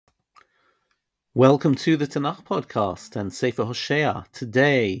Welcome to the Tanakh podcast and Sefer Hosea.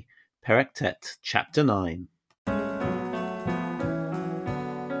 Today, Perek Tet, chapter 9.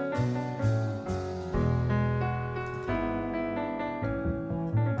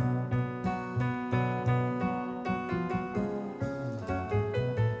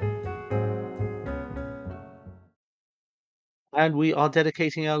 And we are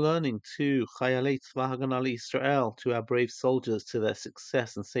dedicating our learning to Chayalei Tzva Haganah Israel, to our brave soldiers, to their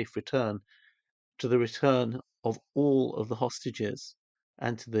success and safe return, to the return of all of the hostages,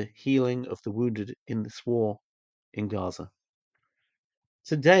 and to the healing of the wounded in this war in Gaza.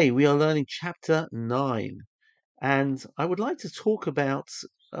 Today, we are learning chapter 9, and I would like to talk about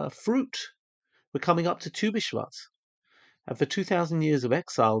fruit. We're coming up to Tu B'Shvat. And for 2,000 years of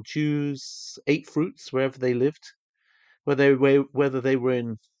exile, Jews ate fruits wherever they lived, whether they were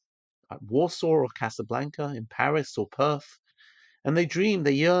in Warsaw or Casablanca, in Paris or Perth, and they dreamed,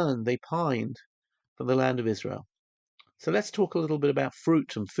 they yearned, they pined for the land of Israel. So let's talk a little bit about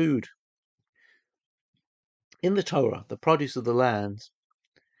fruit and food. In the Torah, the produce of the land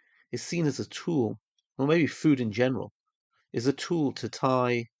is seen as a tool, or maybe food in general, is a tool to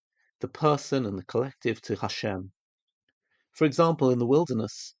tie the person and the collective to Hashem. For example, in the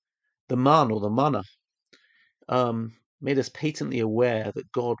wilderness, the man or the manna made us patently aware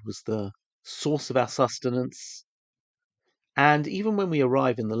that God was the source of our sustenance. And even when we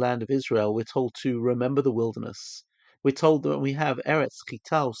arrive in the land of Israel, we're told to remember the wilderness. We're told that when we have Eretz,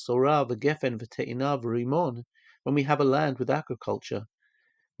 Chital, Sorah, Gefen, V'te'ina, V'rimon, when we have a land with agriculture,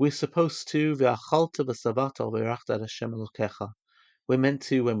 we're supposed to V'achalta v'savata v'rachta ad Hashem Elokecha. We're meant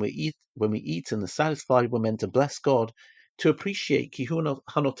to, when we eat and are satisfied, we're meant to bless God, to appreciate Ki hu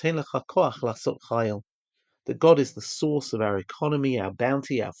hanoten lecha koach lasot chayil, that God is the source of our economy, our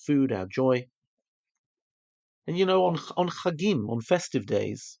bounty, our food, our joy. And on Chagim, on festive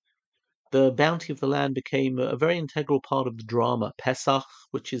days, the bounty of the land became a very integral part of the drama. Pesach,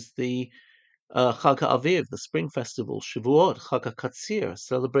 which is the Chag HaAviv, the spring festival. Shavuot, Chag HaKatzir,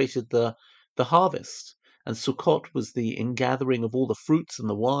 celebrated the harvest. And Sukkot was the ingathering of all the fruits and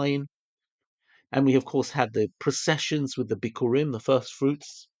the wine. And we, of course, had the processions with the Bikurim, the first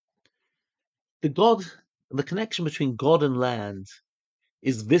fruits. The connection between God and land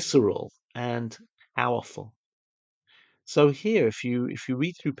is visceral and powerful. So here, if you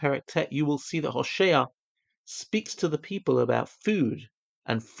read through Perek Tet, you will see that Hosea speaks to the people about food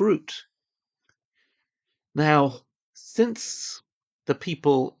and fruit. Now, since the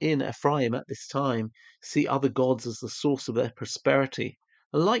people in Ephraim at this time see other gods as the source of their prosperity,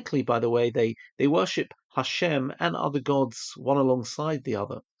 likely, by the way, they worship Hashem and other gods one alongside the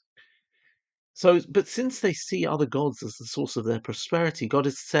other. But since they see other gods as the source of their prosperity,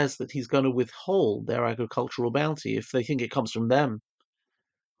 God says that he's going to withhold their agricultural bounty if they think it comes from them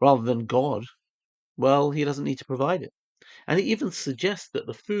rather than God. Well, he doesn't need to provide it. And he even suggests that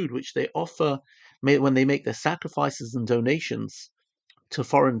the food which they offer when they make their sacrifices and donations to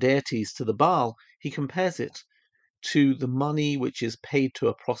foreign deities, to the Baal, he compares it to the money which is paid to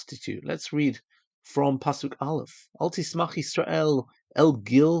a prostitute. Let's read from Pasuk Aleph. Al tismach Yisrael el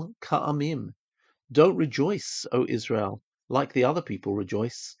gil ka'amim. Don't rejoice, O Israel, like the other people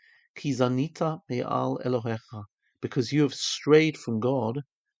rejoice. Ki zanita me'al Elohecha, because you have strayed from God,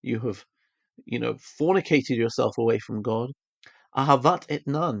 you have, fornicated yourself away from God. Ahavat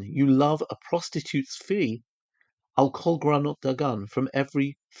etnan, you love a prostitute's fee. Al kol granot dagan, from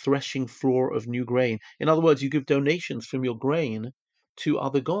every threshing floor of new grain. In other words, you give donations from your grain to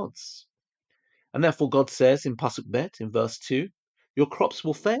other gods. And therefore God says in Pasuk Bet, in verse 2, your crops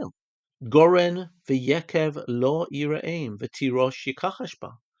will fail. Goren v'yekev lo yiraim v'tirosh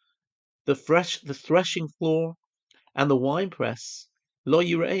yikachashba. The threshing floor and the winepress lo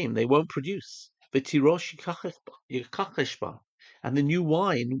yiraim, they won't produce. V'tirosh yikachashba, and the new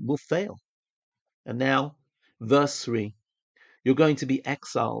wine will fail. And now, verse 3, you're going to be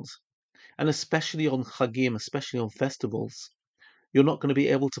exiled, and especially on Chagim, especially on festivals, you're not going to be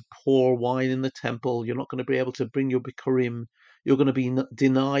able to pour wine in the temple. You're not going to be able to bring your bikurim. You're going to be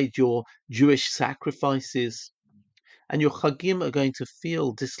denied your Jewish sacrifices. And your chagim are going to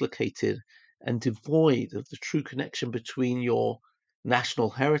feel dislocated and devoid of the true connection between your national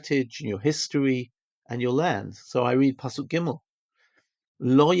heritage and your history and your land. So I read Pasuk Gimel.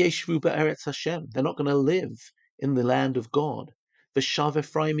 Lo yeshvu be'eretz Hashem. They're not going to live in the land of God. V'shav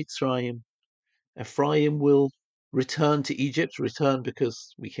Ephraim Mitzrayim. Ephraim will return to Egypt, return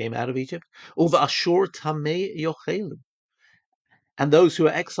because we came out of Egypt. Uva Ashur Tamei Yochelu. And those who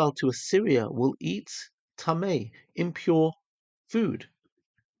are exiled to Assyria will eat Tamei, impure food.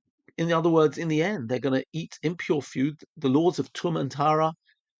 In other words, in the end, they're going to eat impure food. The laws of Tum and Tara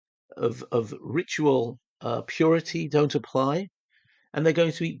of ritual purity don't apply, and they're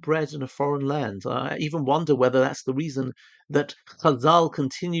going to eat bread in a foreign land. I even wonder whether that's the reason that Chazal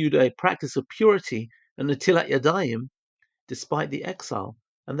continued a practice of purity and Netilat Yadayim despite the exile.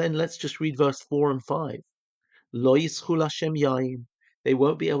 And then let's just read verse 4 and 5. Lo yischul Hashem yain. They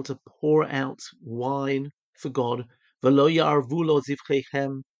won't be able to pour out wine for God. V'lo yarvu lo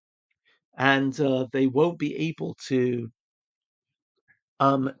zivchechem. And they won't be able to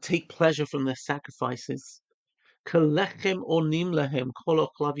take pleasure from their sacrifices. Kalechem onim lehem kol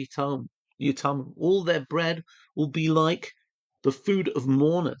ochlavitam yutam. All their bread will be like the food of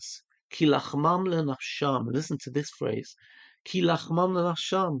mourners. Ki lachmam lenafsham. Listen to this phrase. Ki lachmam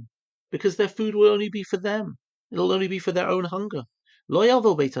lenafsham. Because their food will only be for them. It'll only be for their own hunger. Lo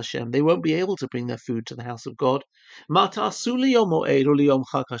yavo beit Hashem. They won't be able to bring their food to the house of God. Ma ta'asu liyom mo'ed or liyom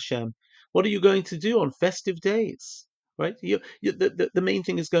chag Hashem. What are you going to do on festive days? Right? The main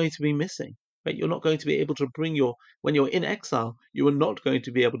thing is going to be missing. Right? You're not going to be able to bring when you're in exile, you are not going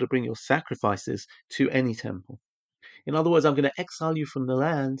to be able to bring your sacrifices to any temple. In other words, I'm going to exile you from the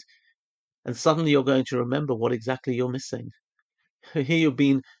land, and suddenly you're going to remember what exactly you're missing. Here you've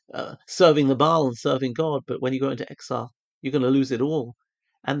been serving the Baal and serving God, but when you go into exile, you're going to lose it all.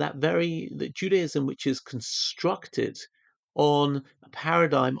 And that Judaism, which is constructed on a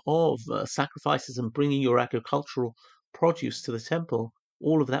paradigm of sacrifices and bringing your agricultural produce to the temple,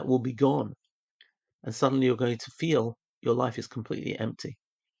 all of that will be gone. And suddenly you're going to feel your life is completely empty.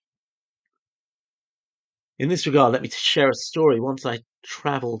 In this regard, let me share a story. Once I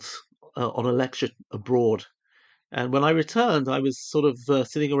traveled on a lecture abroad, and when I returned, I was sort of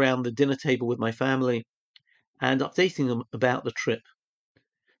sitting around the dinner table with my family and updating them about the trip.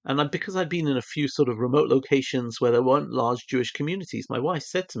 And because I'd been in a few sort of remote locations where there weren't large Jewish communities, my wife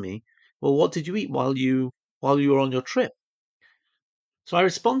said to me, "Well, what did you eat while you were on your trip?" So I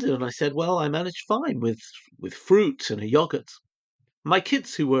responded and I said, "Well, I managed fine with fruit and a yogurt." My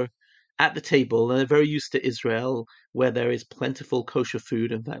kids, who were at the table, and they're very used to Israel, where there is plentiful kosher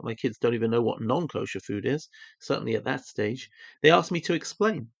food. In fact, my kids don't even know what non-kosher food is, certainly at that stage. They asked me to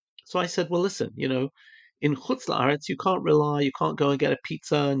explain. So I said, well, listen, in Chutz La'aretz, you can't go and get a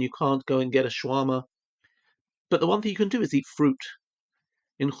pizza, and you can't go and get a shawarma. But the one thing you can do is eat fruit.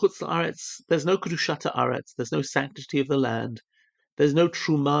 In Chutz La'aretz, there's no Kedushat Haaretz, there's no sanctity of the land, there's no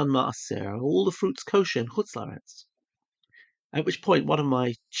Truman Ma'aser. All the fruit's kosher in Chutz La'aretz. At which point, one of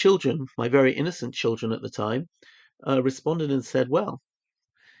my children, my very innocent children at the time, responded and said, well,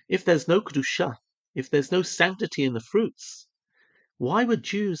 if there's no Kedusha, if there's no sanctity in the fruits, why would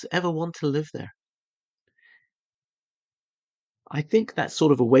Jews ever want to live there? I think that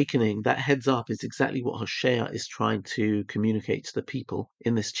sort of awakening, that heads up, is exactly what Hosea is trying to communicate to the people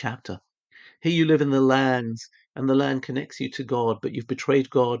in this chapter. Here you live in the land, and the land connects you to God, but you've betrayed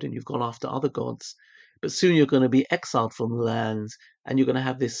God and you've gone after other gods. But soon you're going to be exiled from the land, and you're going to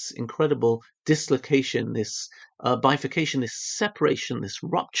have this incredible dislocation, this bifurcation, this separation, this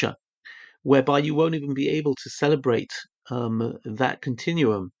rupture, whereby you won't even be able to celebrate that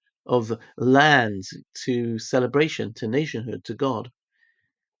continuum of land to celebration, to nationhood, to God.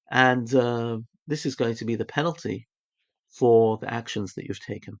 And this is going to be the penalty for the actions that you've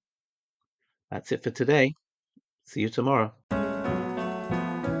taken. That's it for today. See you tomorrow.